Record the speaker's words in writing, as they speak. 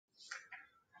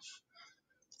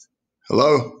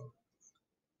Hello,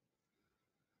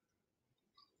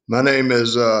 my name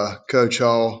is Coach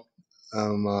Hall.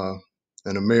 I'm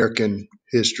an American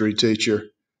history teacher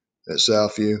at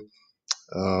Southview.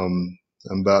 I'm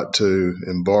about to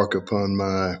embark upon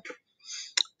my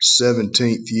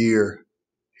 17th year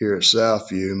here at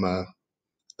Southview. I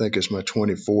think it's my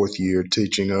 24th year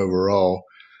teaching overall.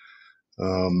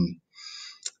 Um,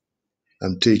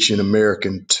 I'm teaching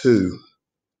American 2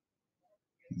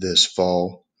 this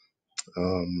fall.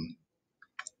 Um,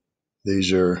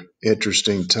 these are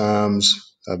interesting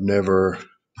times. I've never,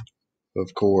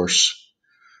 of course,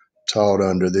 taught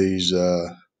under these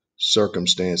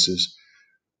circumstances,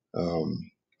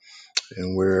 um,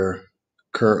 and we're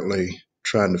currently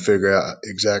trying to figure out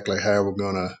exactly how we're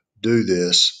going to do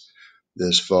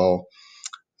this fall.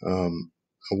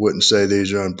 I wouldn't say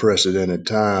these are unprecedented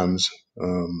times.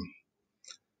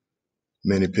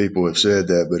 Many people have said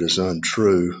that, but it's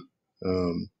untrue.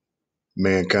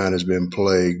 Mankind has been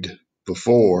plagued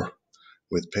before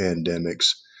with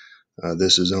pandemics.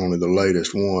 This is only the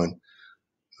latest one,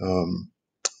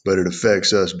 but it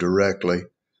affects us directly.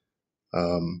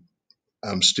 Um,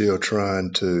 I'm still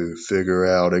trying to figure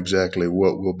out exactly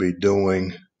what we'll be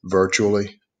doing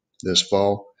virtually this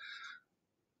fall.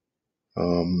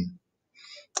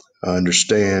 I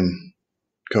understand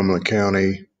Cumberland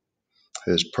County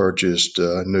has purchased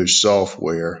new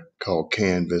software called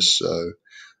Canvas, so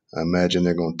I imagine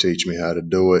they're going to teach me how to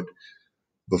do it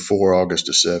before August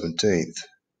the 17th.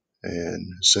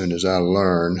 And as soon as I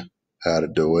learn how to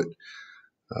do it,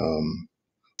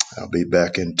 I'll be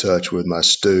back in touch with my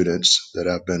students that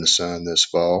I've been assigned this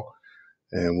fall,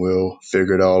 and we'll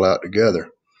figure it all out together.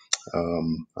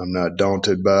 I'm not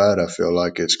daunted by it. I feel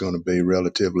like it's going to be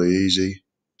relatively easy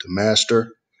to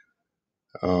master.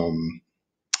 Um,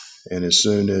 and as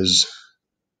soon as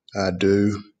I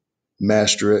do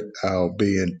master it, I'll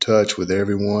be in touch with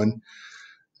everyone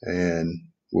and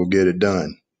we'll get it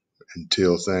done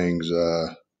until things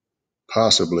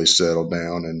possibly settle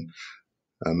down and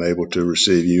I'm able to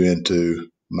receive you into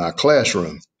my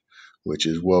classroom, which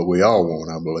is what we all want,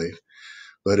 I believe.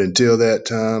 But until that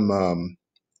time,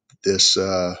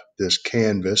 this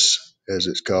canvas, as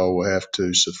it's called, will have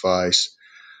to suffice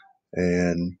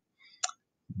and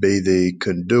be the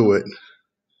conduit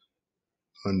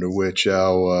under which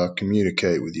I'll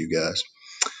communicate with you guys.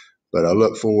 But I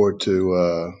look forward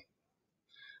to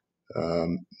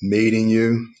meeting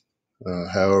you,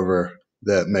 however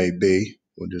that may be.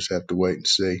 We'll just have to wait and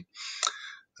see.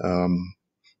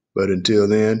 But until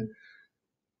then,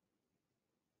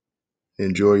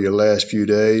 enjoy your last few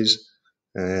days,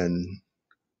 and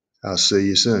I'll see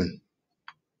you soon.